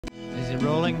it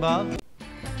rolling, Bob?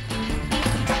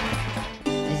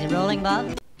 Is it rolling,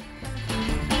 Bob?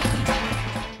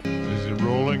 Is it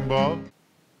rolling, Bob?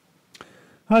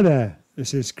 Hi there,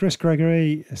 this is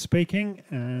Gregory speaking,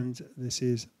 and this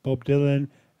is Bob Dylan,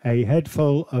 A Head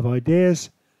Full of Ideas,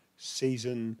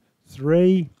 Season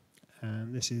 3,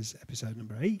 and this is episode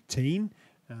number 18,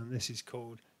 and this is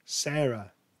called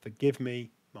Sara, Forgive Me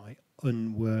My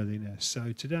Unworthiness.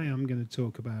 So today I'm going to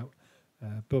talk about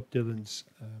Bob Dylan's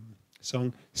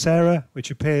song Sara, which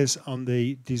appears on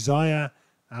the Desire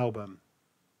album.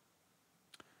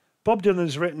 Bob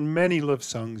Dylan's written many love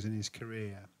songs in his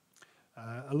career.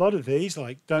 A lot of these,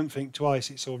 like Don't Think Twice,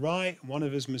 It's All Right, One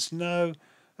of Us Must Know,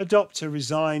 adopt a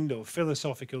resigned or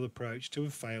philosophical approach to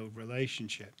a failed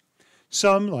relationship.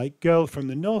 Some, like Girl from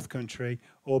the North Country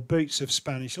or Boots of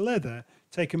Spanish Leather,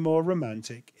 take a more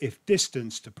romantic, if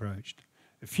distanced, approach.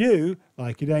 A few,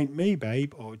 like It Ain't Me,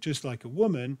 Babe or Just Like a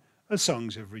Woman, are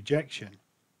songs of rejection.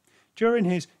 During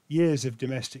his years of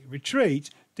domestic retreat,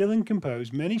 Dylan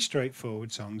composed many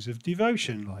straightforward songs of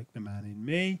devotion, like The Man in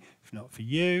Me, If Not For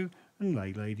You, and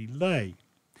Lay Lady Lay.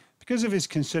 Because of his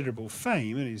considerable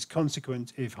fame and his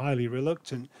consequent, if highly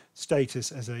reluctant,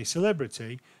 status as a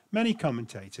celebrity, many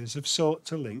commentators have sought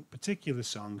to link particular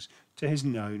songs to his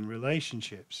known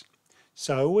relationships.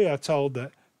 So we are told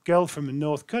that Girl from the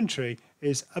North Country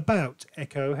is about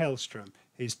Echo Hellstrom,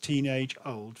 his teenage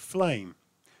old flame.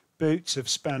 Boots of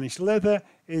Spanish Leather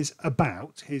is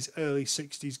about his early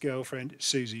 60s girlfriend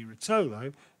Susie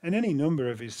Rotolo, and any number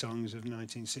of his songs of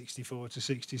 1964 to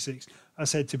 66 are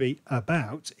said to be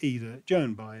about either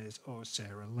Joan Baez or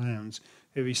Sarah Lowndes,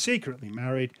 who he secretly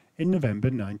married in November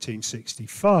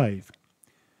 1965.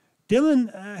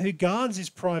 Dylan, who guards his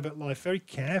private life very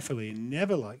carefully and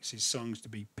never likes his songs to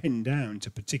be pinned down to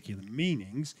particular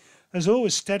meanings, has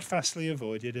always steadfastly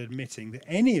avoided admitting that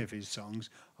any of his songs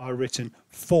are written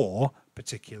for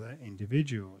particular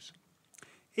individuals.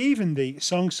 Even the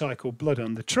song cycle Blood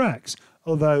on the Tracks,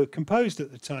 although composed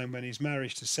at the time when his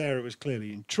marriage to Sarah was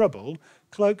clearly in trouble,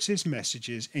 cloaks his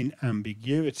messages in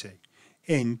ambiguity.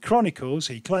 In Chronicles,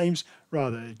 he claims,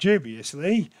 rather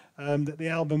dubiously, that the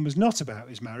album was not about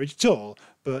his marriage at all,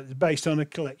 but based on a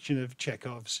collection of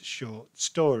Chekhov's short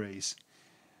stories.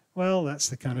 Well, that's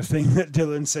the kind of thing that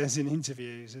Dylan says in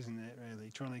interviews, isn't it? Really,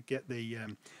 trying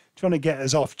to get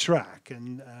us off track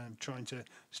and trying to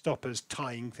stop us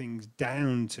tying things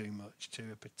down too much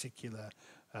to a particular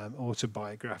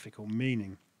autobiographical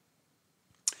meaning.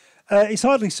 It's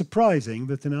hardly surprising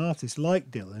that an artist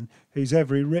like Dylan, whose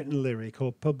every written lyric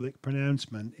or public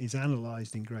pronouncement is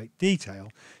analysed in great detail,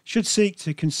 should seek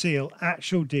to conceal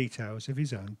actual details of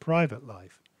his own private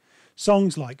life.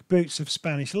 Songs like Boots of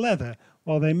Spanish Leather,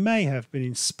 while they may have been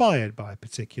inspired by a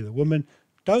particular woman,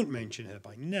 don't mention her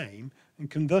by name and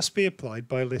can thus be applied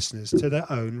by listeners to their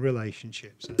own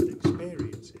relationships and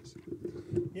experiences.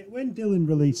 Yet when Dylan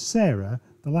released Sara,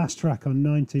 the last track on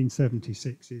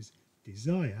 1976's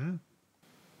Desire,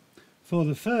 for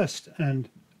the first and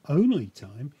only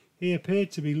time, he appeared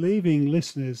to be leaving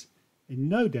listeners in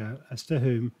no doubt as to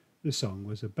whom the song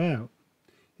was about.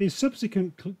 His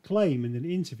subsequent claim in an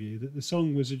interview that the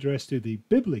song was addressed to the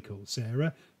biblical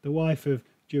Sarah, the wife of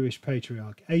Jewish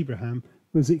patriarch Abraham,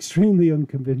 was extremely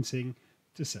unconvincing,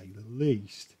 to say the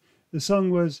least. The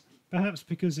song was, perhaps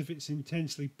because of its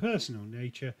intensely personal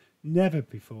nature, never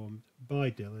performed by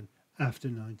Dylan after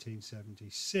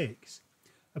 1976.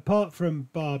 Apart from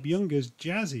Barb Younger's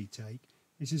jazzy take,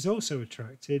 this has also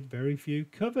attracted very few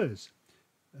covers.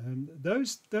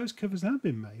 Those covers have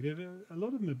been made. A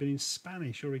lot of them have been in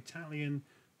Spanish or Italian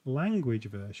language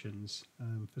versions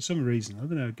for some reason. I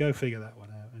don't know. Go figure that one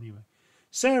out anyway.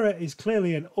 Sara is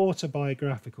clearly an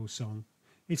autobiographical song.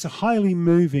 It's a highly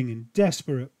moving and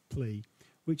desperate plea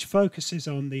which focuses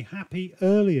on the happy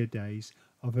earlier days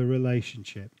of a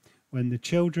relationship when the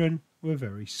children were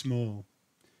very small.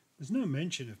 There's no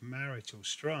mention of marital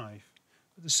strife,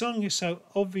 but the song is so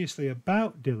obviously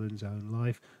about Dylan's own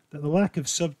life that the lack of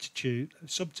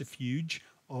subterfuge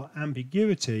or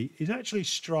ambiguity is actually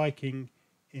striking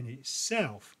in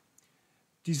itself.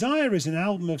 Desire is an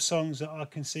album of songs that are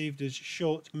conceived as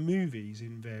short movies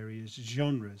in various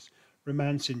genres.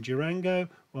 Romance and Durango,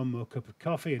 One More Cup of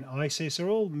Coffee and Isis are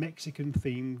all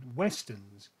Mexican-themed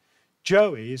westerns.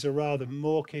 Joey is a rather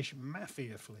mawkish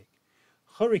mafia flick.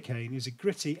 Hurricane is a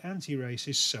gritty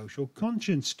anti-racist social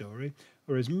conscience story,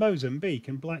 whereas Mozambique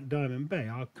and Black Diamond Bay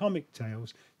are comic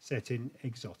tales set in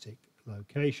exotic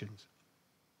locations.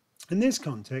 In this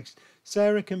context,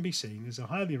 Sara can be seen as a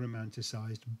highly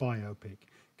romanticised biopic,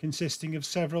 consisting of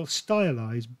several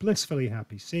stylised, blissfully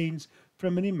happy scenes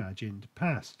from an imagined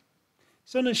past.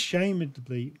 It's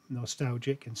unashamedly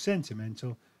nostalgic and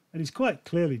sentimental, and is quite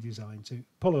clearly designed to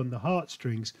pull on the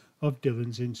heartstrings of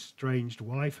Dylan's estranged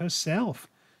wife herself,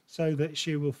 so that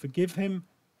she will forgive him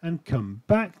and come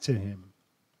back to him.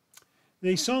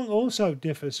 The song also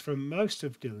differs from most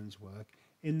of Dylan's work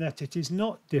in that it is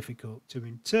not difficult to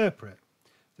interpret.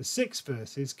 The 6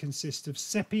 verses consist of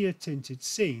sepia-tinted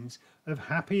scenes of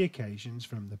happy occasions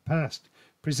from the past,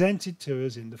 presented to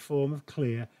us in the form of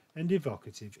clear and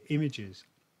evocative images.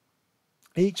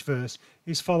 Each verse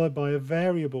is followed by a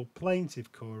variable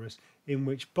plaintive chorus in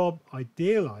which Bob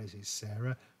idealises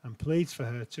Sara and pleads for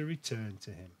her to return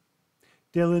to him.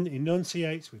 Dylan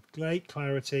enunciates with great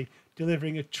clarity,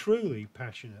 delivering a truly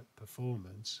passionate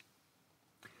performance.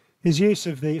 His use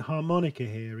of the harmonica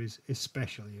here is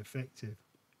especially effective.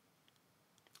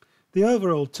 The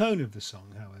overall tone of the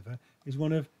song, however, is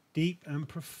one of deep and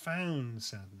profound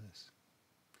sadness.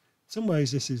 In some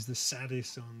ways, this is the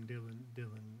saddest song Dylan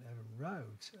ever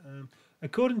wrote.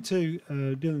 According to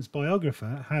Dylan's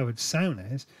biographer, Howard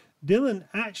Saunes, Dylan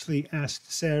actually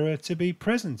asked Sara to be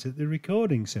present at the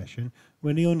recording session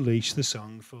when he unleashed the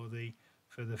song for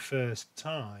the first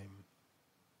time.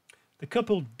 The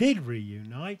couple did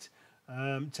reunite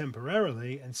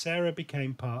temporarily, and Sara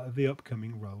became part of the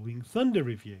upcoming Rolling Thunder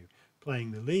review,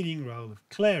 playing the leading role of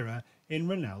Clara in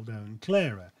Ronaldo and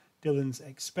Clara, Dylan's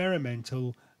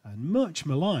experimental and much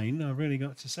maligned, I've really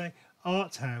got to say,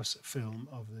 art house film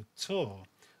of the tour.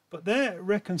 But their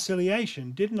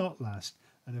reconciliation did not last,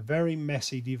 and a very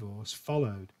messy divorce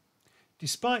followed.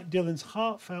 Despite Dylan's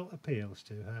heartfelt appeals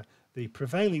to her, the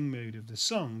prevailing mood of the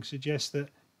song suggests that,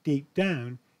 deep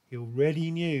down, he already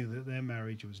knew that their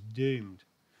marriage was doomed.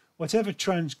 Whatever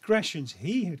transgressions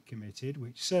he had committed,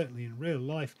 which certainly in real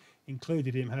life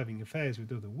included him having affairs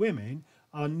with other women,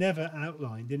 are never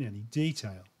outlined in any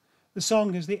detail. The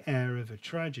song has the air of a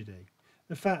tragedy.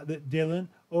 The fact that Dylan,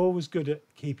 always good at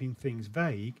keeping things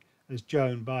vague, as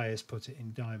Joan Baez put it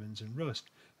in Diamonds and Rust,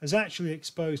 has actually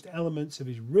exposed elements of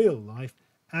his real life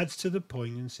adds to the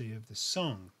poignancy of the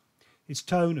song. Its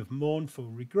tone of mournful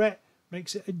regret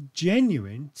makes it a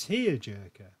genuine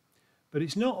tearjerker. But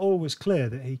it's not always clear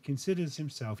that he considers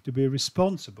himself to be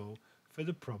responsible for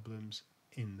the problems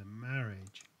in the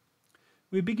marriage.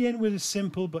 We begin with a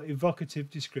simple but evocative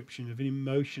description of an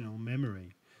emotional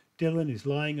memory. Dylan is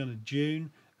lying on a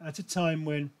dune at a time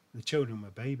when the children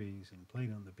were babies and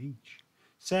played on the beach.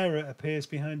 Sara appears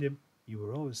behind him. "You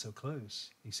were always so close,"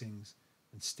 he sings,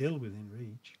 "and still within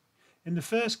reach." In the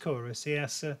first chorus, he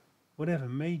asks her, "Whatever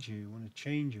made you want to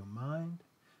change your mind?"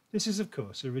 This is, of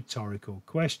course, a rhetorical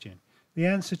question, the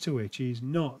answer to which he is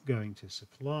not going to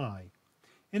supply.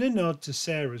 In a nod to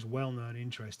Sara's well-known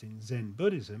interest in Zen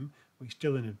Buddhism, which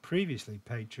Dylan had previously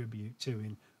paid tribute to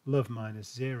in Love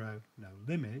Minus Zero, No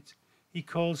Limit, he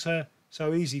calls her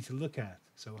so easy to look at,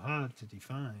 so hard to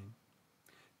define.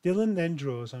 Dylan then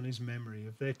draws on his memory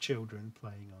of their children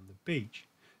playing on the beach.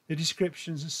 The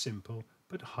descriptions are simple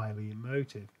but highly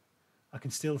emotive. "I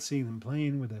can still see them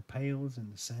playing with their pails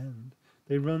in the sand.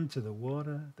 They run to the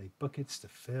water, they buckets to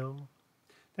fill."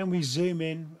 Then we zoom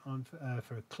in on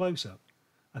for a close-up.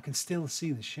 "I can still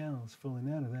see the shells falling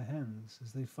out of their hands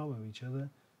as they follow each other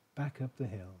back up the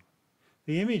hill."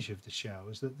 The image of the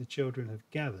shells that the children have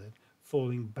gathered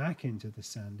falling back into the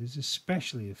sand is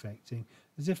especially affecting,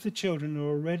 as if the children are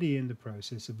already in the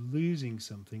process of losing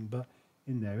something, but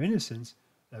in their innocence,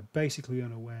 they're basically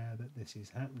unaware that this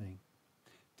is happening.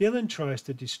 Dylan tries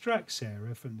to distract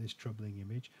Sara from this troubling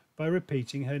image by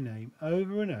repeating her name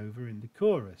over and over in the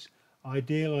chorus,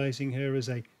 idealizing her as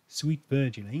a sweet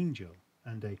virgin angel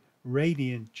and a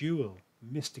radiant jewel,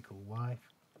 mystical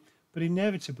wife. But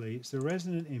inevitably it's the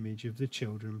resonant image of the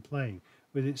children playing,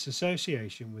 with its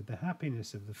association with the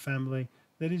happiness of the family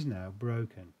that is now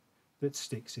broken, that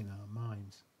sticks in our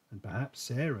minds, and perhaps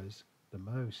Sara's the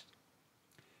most.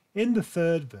 In the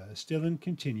third verse, Dylan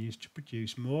continues to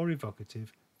produce more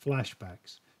evocative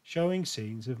flashbacks, showing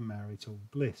scenes of marital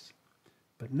bliss.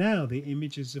 But now the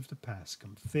images of the past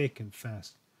come thick and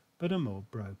fast, but are more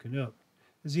broken up,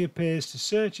 as he appears to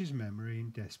search his memory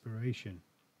in desperation.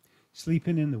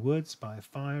 Sleeping in the woods by a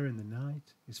fire in the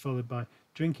night is followed by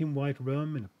drinking white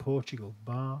rum in a Portugal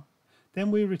bar.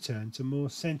 Then we return to more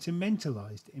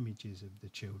sentimentalized images of the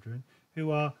children,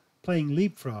 who are playing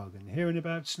leapfrog and hearing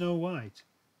about Snow White,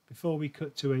 before we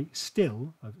cut to a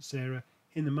still of Sara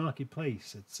in the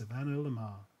marketplace at Savannah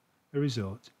Lamar, a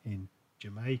resort in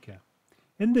Jamaica.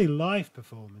 In the live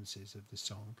performances of the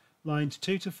song, lines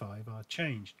 2 to 5 are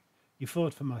changed. "You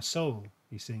fought for my soul,"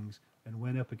 he sings, "and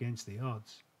went up against the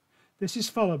odds." This is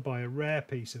followed by a rare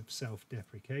piece of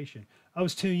self-deprecation. "I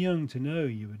was too young to know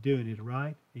you were doing it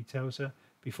right," he tells her,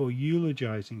 before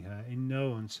eulogizing her in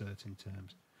no uncertain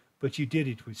terms. "But you did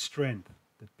it with strength.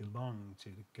 that belong to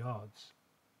the gods.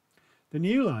 The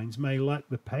new lines may lack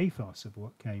the pathos of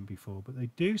what came before, but they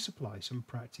do supply some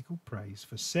practical praise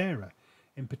for Sara,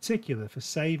 in particular for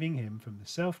saving him from the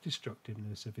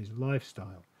self-destructiveness of his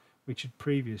lifestyle, which had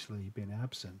previously been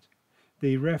absent.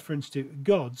 The reference to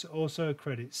gods also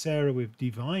credits Sara with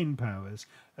divine powers,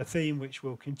 a theme which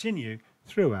will continue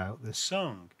throughout the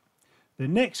song. The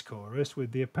next chorus,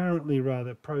 with the apparently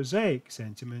rather prosaic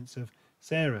sentiments of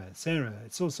Sara, Sara,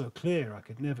 it's all so clear I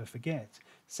could never forget.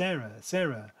 Sara,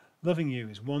 Sara, loving you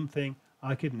is one thing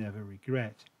I could never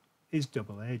regret, is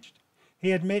double-edged.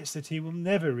 He admits that he will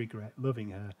never regret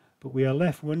loving her, but we are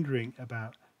left wondering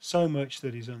about so much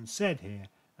that is unsaid here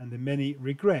and the many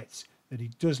regrets that he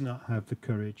does not have the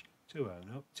courage to own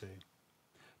up to.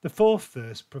 The fourth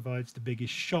verse provides the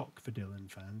biggest shock for Dylan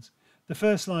fans. The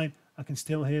first line, I can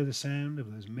still hear the sound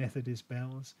of those Methodist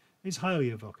bells, is highly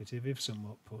evocative if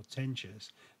somewhat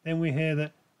portentous. Then we hear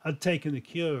that I'd taken the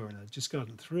cure and I'd just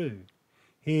gotten through.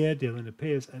 Here Dylan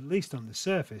appears, at least on the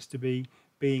surface, to be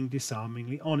being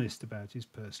disarmingly honest about his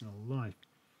personal life.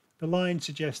 The line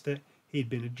suggests that he'd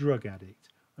been a drug addict,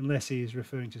 unless he is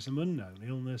referring to some unknown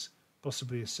illness,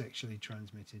 possibly a sexually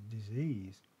transmitted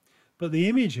disease. But the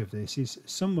image of this is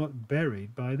somewhat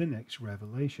buried by the next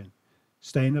revelation.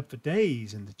 Staying up for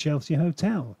days in the Chelsea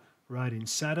Hotel, riding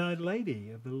Sad-Eyed Lady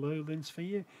of the Lowlands for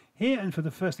you. Here, and for the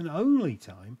first and only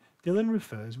time, Dylan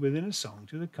refers within a song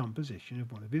to the composition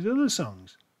of one of his other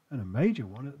songs, and a major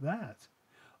one at that.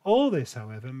 All this,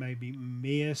 however, may be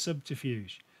mere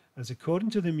subterfuge, as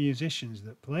according to the musicians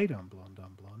that played on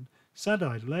Blonde,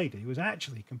 Sad-Eyed Lady was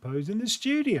actually composed in the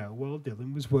studio while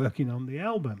Dylan was working on the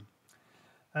album.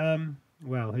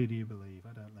 Well, who do you believe?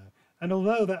 I don't know. And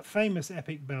although that famous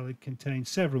epic ballad contains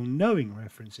several knowing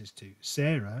references to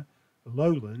Sara, the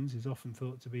Lowlands is often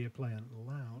thought to be a play on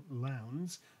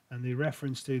Lowndes, and the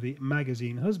reference to the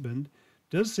magazine husband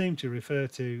does seem to refer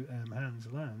to Hans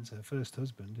Lowndes, her first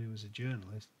husband, who was a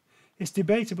journalist. It's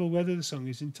debatable whether the song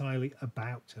is entirely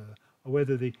about her, or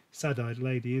whether the Sad-Eyed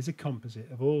Lady is a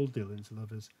composite of all Dylan's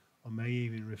lovers, or may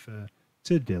even refer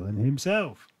to Dylan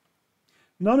himself.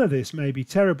 None of this may be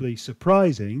terribly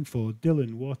surprising for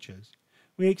Dylan watchers.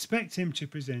 We expect him to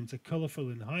present a colourful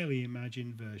and highly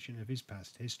imagined version of his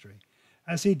past history,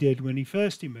 as he did when he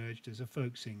first emerged as a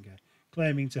folk singer,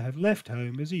 claiming to have left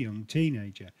home as a young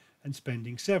teenager and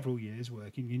spending several years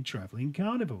working in travelling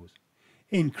carnivals.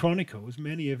 In Chronicles,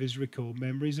 many of his recalled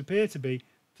memories appear to be,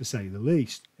 to say the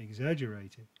least,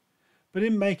 exaggerated. But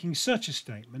in making such a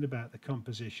statement about the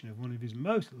composition of one of his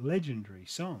most legendary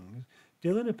songs,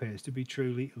 Dylan appears to be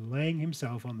truly laying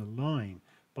himself on the line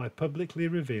by publicly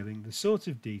revealing the sort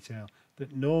of detail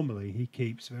that normally he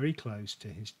keeps very close to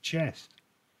his chest.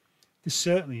 This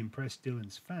certainly impressed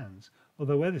Dylan's fans,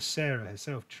 although whether Sara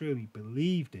herself truly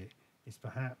believed it is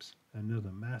perhaps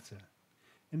another matter.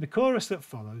 In the chorus that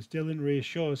follows, Dylan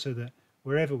reassures her that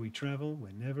wherever we travel,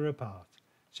 we're never apart,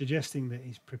 suggesting that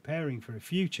he's preparing for a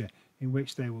future in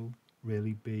which they will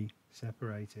really be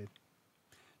separated.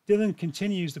 Dylan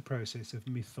continues the process of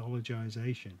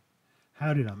mythologization.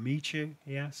 How did I meet you?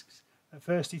 He asks. At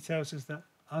first he tells us that,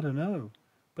 I don't know,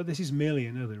 but this is merely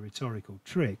another rhetorical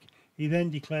trick. He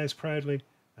then declares proudly,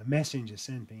 a messenger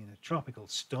sent me in a tropical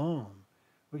storm,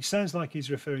 which sounds like he's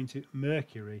referring to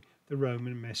Mercury, the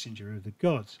Roman messenger of the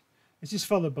gods. This is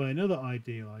followed by another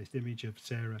idealized image of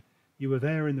Sara. You were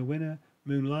there in the winter,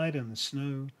 moonlight on the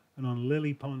snow, and on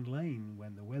Lily Pond Lane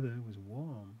when the weather was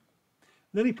warm.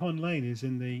 Lily Pond Lane is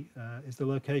the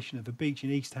location of a beach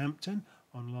in East Hampton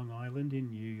on Long Island in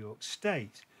New York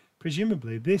State.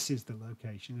 Presumably this is the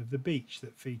location of the beach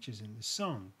that features in the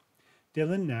song.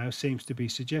 Dylan now seems to be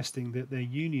suggesting that their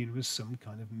union was some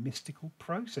kind of mystical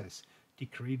process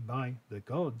decreed by the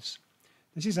gods.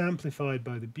 This is amplified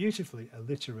by the beautifully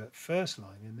alliterate first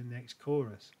line in the next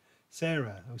chorus.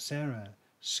 Sara, oh Sara,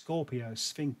 Scorpio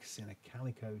Sphinx in a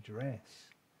calico dress.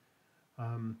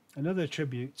 Another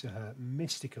tribute to her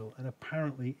mystical and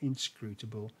apparently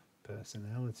inscrutable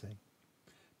personality.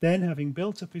 Then, having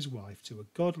built up his wife to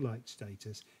a godlike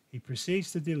status, he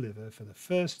proceeds to deliver for the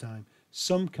first time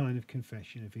some kind of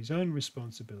confession of his own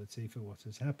responsibility for what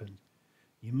has happened.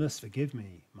 You must forgive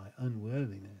me, my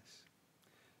unworthiness.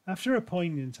 After a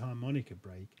poignant harmonica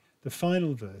break, the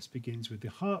final verse begins with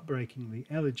the heartbreakingly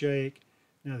elegiac,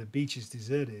 now the beach is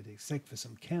deserted except for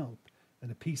some kelp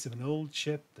and a piece of an old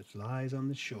ship that lies on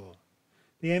the shore.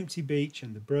 The empty beach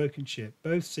and the broken ship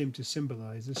both seem to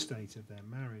symbolize the state of their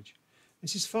marriage.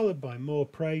 This is followed by more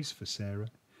praise for Sara.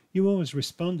 You always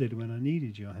responded when I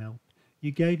needed your help.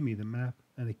 You gave me the map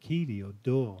and a key to your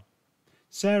door.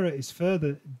 Sara is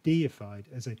further deified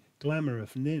as a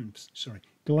glamorous nymph,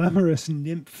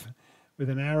 with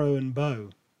an arrow and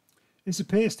bow. This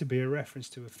appears to be a reference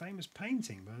to a famous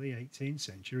painting by the 18th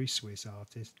century Swiss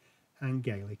artist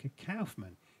Angelika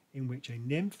Kaufmann, in which a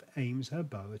nymph aims her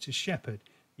bow at a shepherd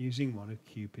using one of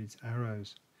Cupid's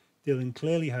arrows. Dylan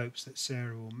clearly hopes that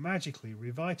Sara will magically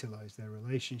revitalise their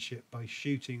relationship by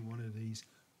shooting one of these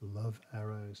love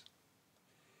arrows.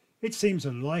 It seems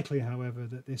unlikely, however,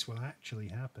 that this will actually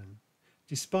happen.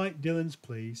 Despite Dylan's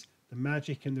pleas, the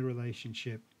magic in the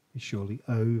relationship is surely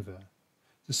over.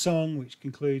 The song, which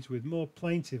concludes with more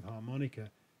plaintive harmonica,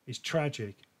 is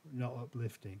tragic, not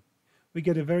uplifting. We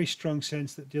get a very strong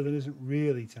sense that Dylan isn't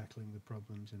really tackling the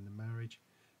problems in the marriage,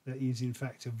 that he is in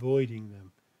fact avoiding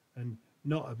them and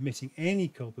not admitting any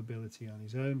culpability on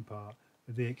his own part,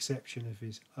 with the exception of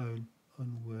his own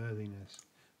unworthiness.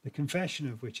 The confession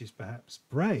of which is perhaps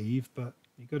brave, but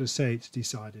you've got to say it's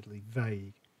decidedly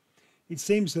vague. It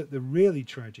seems that the really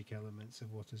tragic elements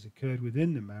of what has occurred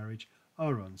within the marriage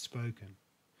are unspoken.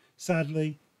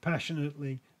 Sadly,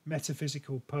 passionately,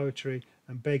 metaphysical poetry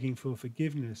and begging for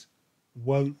forgiveness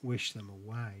won't wish them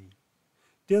away.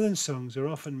 Dylan's songs are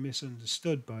often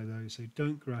misunderstood by those who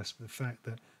don't grasp the fact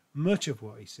that much of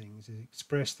what he sings is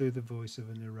expressed through the voice of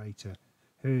a narrator,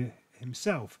 who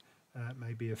himself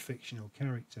may be a fictional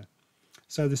character.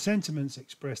 So the sentiments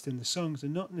expressed in the songs are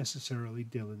not necessarily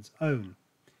Dylan's own.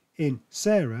 In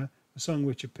Sara, a song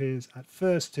which appears at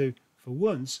first to, for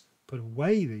once, put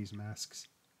away these masks,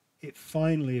 it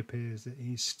finally appears that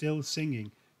he's still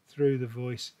singing through the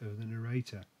voice of the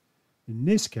narrator. In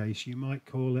this case, you might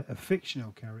call it a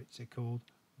fictional character called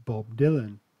Bob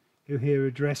Dylan, who here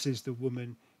addresses the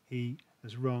woman he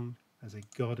has wronged as a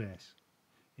goddess.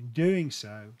 In doing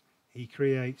so, he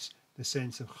creates the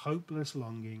sense of hopeless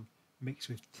longing mixed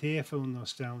with tearful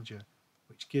nostalgia,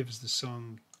 which gives the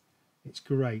song its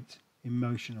great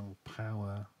emotional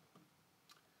power.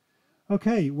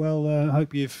 Okay, well, I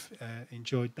hope you've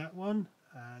enjoyed that one,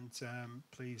 and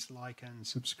please like and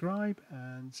subscribe,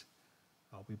 and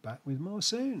I'll be back with more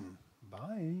soon.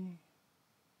 Bye.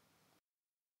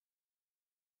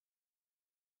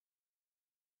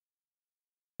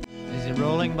 Is it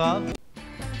rolling, Bob?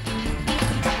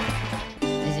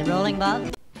 Is it rolling,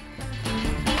 Bob?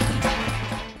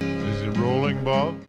 Is it rolling, Bob?